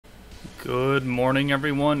Good morning,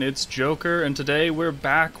 everyone. It's Joker, and today we're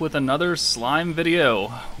back with another slime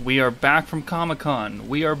video. We are back from Comic-Con.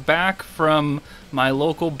 We are back from my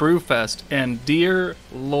local Brewfest, and dear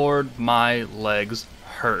Lord, my legs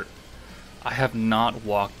hurt. I have not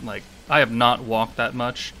walked that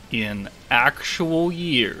much in actual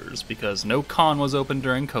years because no con was open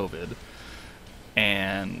during COVID,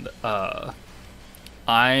 and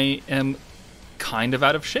I am kind of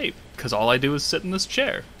out of shape because all I do is sit in this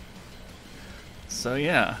chair. So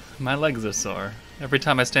yeah, my legs are sore. Every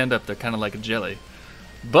time I stand up, they're kind of like a jelly.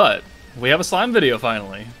 But we have a slime video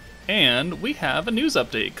finally, and we have a news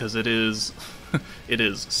update because it is it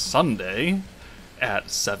is Sunday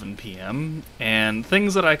at 7 p.m. and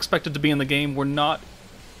things that I expected to be in the game were not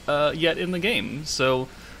yet in the game. So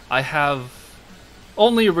I have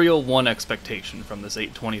only a real one expectation from this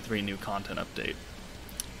 8.23 new content update.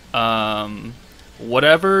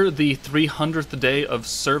 Whatever the 300th day of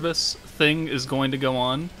service thing is going to go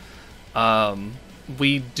on,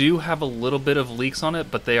 we do have a little bit of leaks on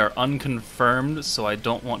it, but they are unconfirmed, so I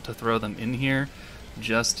don't want to throw them in here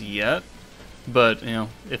just yet. But, you know,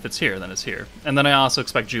 if it's here, then it's here. And then I also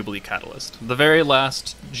expect Jubilee Catalyst, the very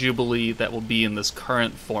last Jubilee that will be in this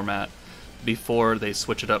current format before they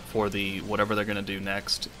switch it up for the whatever they're going to do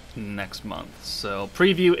next month. So,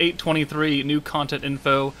 preview 8.23, new content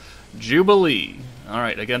info, Jubilee.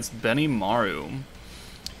 Alright, against Benny Maru.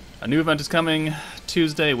 A new event is coming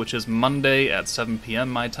Tuesday, which is Monday at 7 p.m.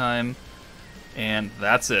 my time. And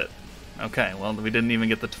that's it. Okay, well, we didn't even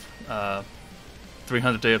get the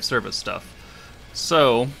 300 day of service stuff.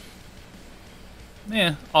 So,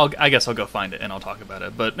 yeah, I guess I'll go find it and I'll talk about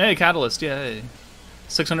it. But, hey, Catalyst, yay.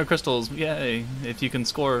 600 crystals, yay. If you can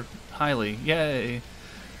score highly, yay.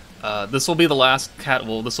 This will be the last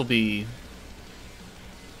this will be...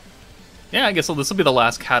 Yeah, I guess this will be the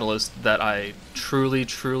last Catalyst that I truly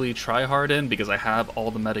try hard in because I have all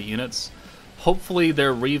the meta units. Hopefully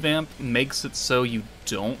their revamp makes it so you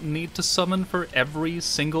don't need to summon for every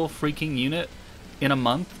single freaking unit in a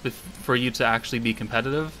month for you to actually be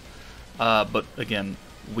competitive. But again,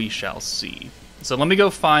 we shall see. So let me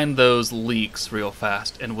go find those leaks real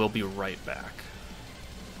fast and we'll be right back.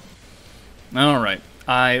 Alright,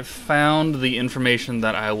 I found the information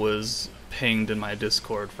that I was pinged in my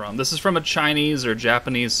Discord from. This is from a Chinese or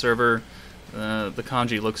Japanese server. The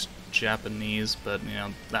kanji looks Japanese, but you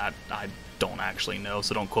know that I don't actually know,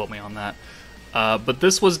 so don't quote me on that. But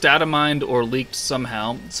this was data mined or leaked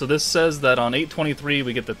somehow. So this says that on 8.23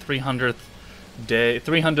 we get the 300th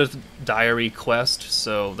diary quest,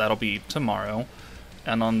 so that'll be tomorrow.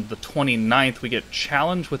 And on the 29th we get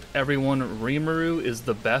challenge with everyone. Rimuru is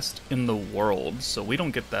the best in the world. So we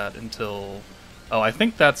don't get that until... Oh, I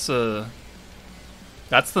think that's the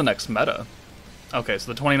next meta. Okay,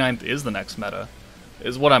 so the 29th is the next meta,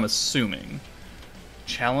 is what I'm assuming.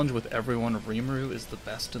 Challenge with everyone, Rimuru is the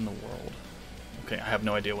best in the world. Okay, I have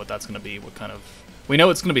no idea what that's going to be, what kind of... We know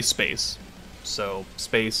it's going to be space. So,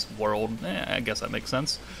 space, world, I guess that makes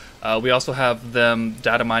sense. We also have them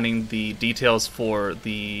data mining the details for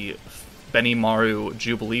the Benny Maru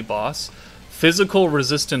Jubilee boss. Physical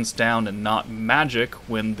resistance down and not magic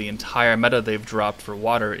when the entire meta they've dropped for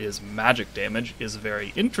water is magic damage is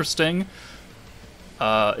very interesting.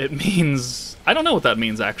 It means... I don't know what that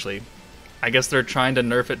means, actually. I guess they're trying to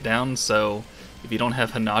nerf it down, so if you don't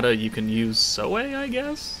have Hinata, you can use Soe, I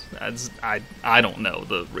guess? I don't know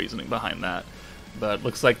the reasoning behind that. But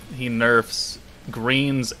looks like he nerfs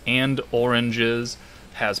greens and oranges,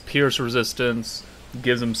 has pierce resistance,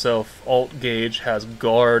 gives himself alt gauge, has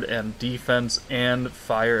guard and defense and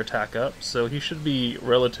fire attack up, so he should be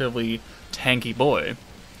relatively tanky boy.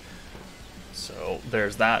 So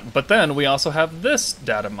there's that. But then we also have this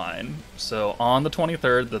data mine. So on the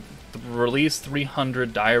 23rd, the release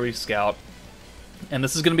 300 diary scout, and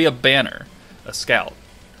this is going to be a banner, a scout.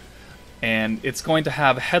 And it's going to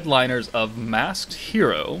have headliners of Masked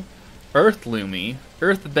Hero, Earth Lumi,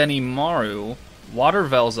 Earth Benny Maru, Water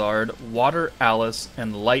Velzard, Water Alice,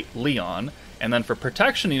 and Light Leon. And then for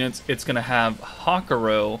protection units, it's going to have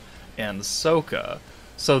Hakuro and Soka.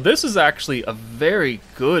 So this is actually a very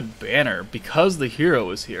good banner because the hero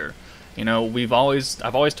is here. You know, I've always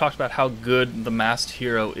talked about how good the Masked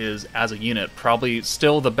Hero is as a unit. Probably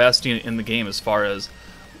still the best unit in the game as far as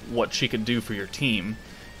what she could do for your team.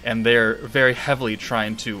 And they're very heavily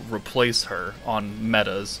trying to replace her on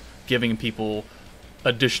metas, giving people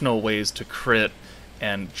additional ways to crit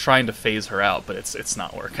and trying to phase her out, but it's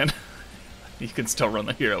not working. You can still run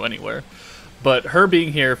the hero anywhere. But her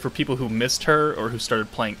being here for people who missed her or who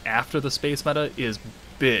started playing after the space meta is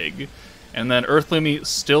big. And then Earth Lumi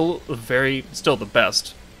still the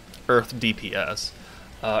best Earth DPS.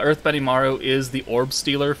 Earth Benimaru is the orb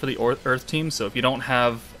stealer for the Earth team, so if you don't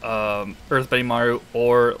have Earth Benimaru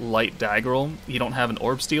or Light Daggerel, you don't have an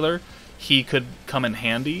orb stealer, he could come in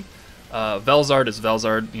handy. Velzard is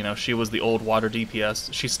Velzard, you know, she was the old water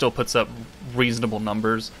DPS. She still puts up reasonable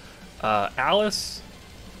numbers. Alice,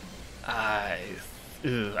 I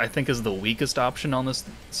think is the weakest option on this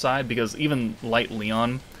side, because even Light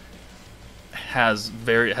Leon has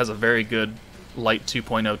a very good Light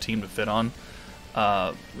 2.0 team to fit on.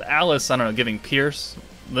 Alice, I don't know, giving Pierce.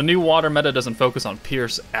 The new water meta doesn't focus on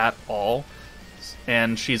Pierce at all,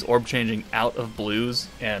 and she's orb changing out of blues,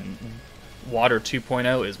 and Water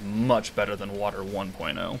 2.0 is much better than Water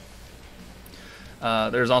 1.0.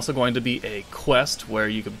 There's also going to be a quest where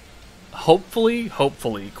you could hopefully,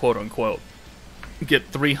 quote-unquote, get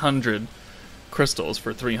 300 crystals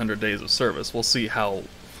for 300 days of service. We'll see how,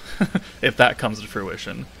 if that comes to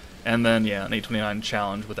fruition. And then, yeah, an 829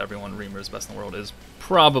 challenge with everyone Reamer's best in the world is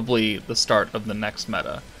probably the start of the next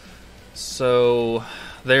meta. So,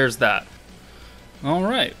 there's that.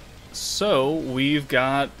 Alright, so we've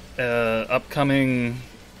got upcoming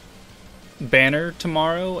Banner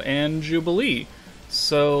tomorrow and Jubilee.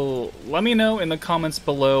 So, let me know in the comments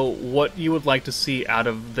below what you would like to see out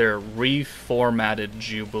of their reformatted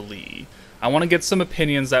Jubilee. I want to get some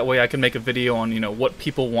opinions, that way I can make a video on, you know, what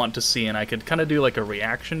people want to see, and I could kind of do like a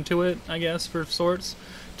reaction to it, I guess, for sorts,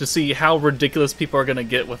 to see how ridiculous people are going to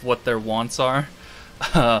get with what their wants are.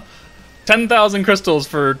 10,000 crystals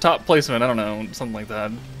for top placement, I don't know, something like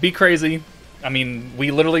that. Be crazy. I mean, we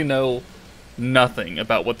literally know nothing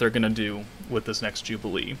about what they're going to do with this next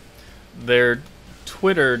Jubilee. Their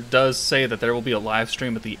Twitter does say that there will be a live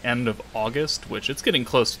stream at the end of August, which it's getting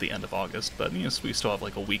close to the end of August, but you know, we still have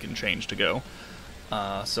like a week and change to go.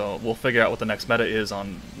 So we'll figure out what the next meta is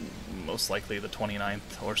on most likely the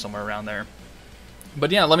 29th or somewhere around there.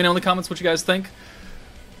 But yeah, let me know in the comments what you guys think.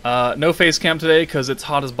 No face cam today because it's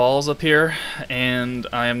hot as balls up here, and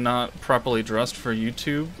I am not properly dressed for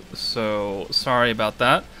YouTube, so sorry about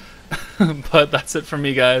that. But that's it from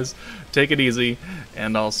me, guys. Take it easy,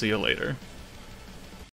 and I'll see you later.